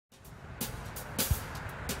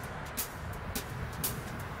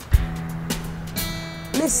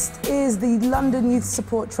LYST is the London Youth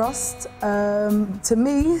Support Trust. To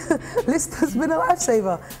me, LYST has been a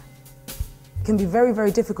lifesaver. It can be very,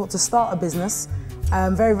 very difficult to start a business,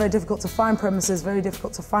 very, very difficult to find premises, very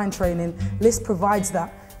difficult to find training. LYST provides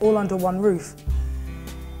that all under one roof.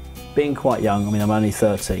 Being quite young, I mean I'm only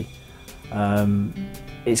 30,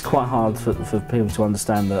 it's quite hard for people to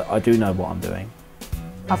understand that I do know what I'm doing.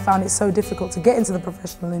 I found it so difficult to get into the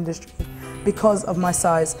professional industry because of my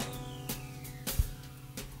size.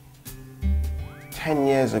 10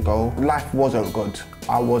 years ago, life wasn't good.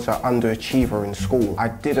 I was an underachiever in school. I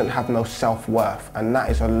didn't have no self-worth, and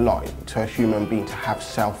that is a lot to a human being, to have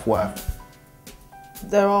self-worth.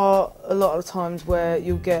 There are a lot of times where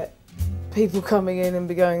you'll get people coming in and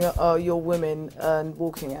be going, oh, you're women, and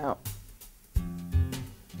walking out.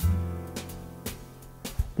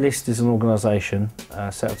 LYST is an organisation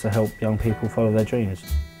set up to help young people follow their dreams.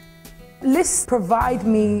 LYST provide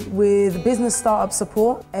me with business startup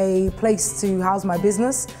support, a place to house my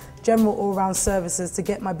business, general all-round services to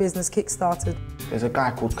get my business kick-started. There's a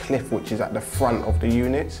guy called Cliff, which is at the front of the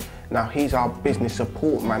units. Now he's our business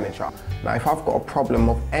support manager. Now if I've got a problem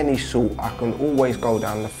of any sort, I can always go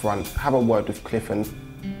down the front, have a word with Cliff, and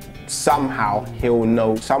somehow he'll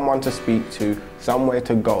know someone to speak to, somewhere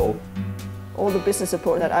to go. All the business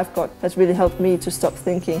support that I've got has really helped me to stop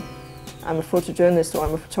thinking I'm a photojournalist or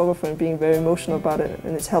I'm a photographer and being very emotional about it,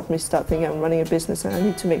 and it's helped me start thinking I'm running a business and I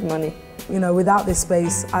need to make money. You know, without this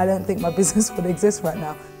space, I don't think my business would exist right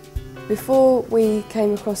now. Before we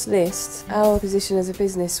came across LYST, our position as a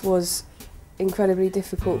business was incredibly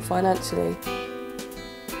difficult financially.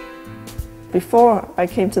 Before I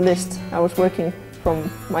came to LYST, I was working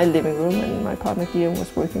from my living room and my partner Guilhem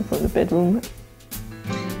was working from the bedroom.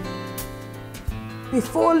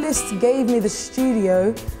 Before LYST gave me the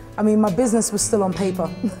studio, I mean, my business was still on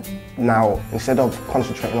paper. Now, instead of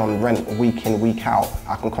concentrating on rent week in, week out,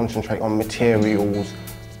 I can concentrate on materials,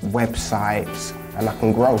 websites, and I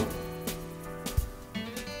can grow.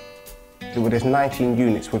 There's 19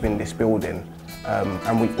 units within this building,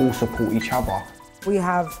 and we all support each other. We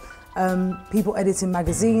have people editing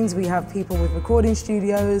magazines, we have people with recording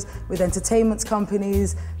studios, with entertainment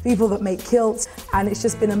companies, people that make kilts, and it's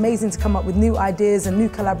just been amazing to come up with new ideas and new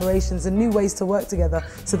collaborations and new ways to work together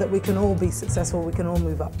so that we can all be successful, we can all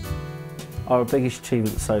move up. Our biggest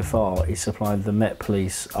achievement so far is supplying the Met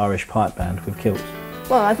Police Irish Pipe Band with kilts.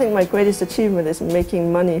 Well, I think my greatest achievement is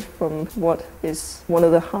making money from what is one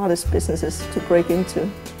of the hardest businesses to break into.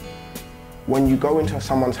 When you go into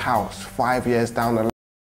someone's house 5 years down the line,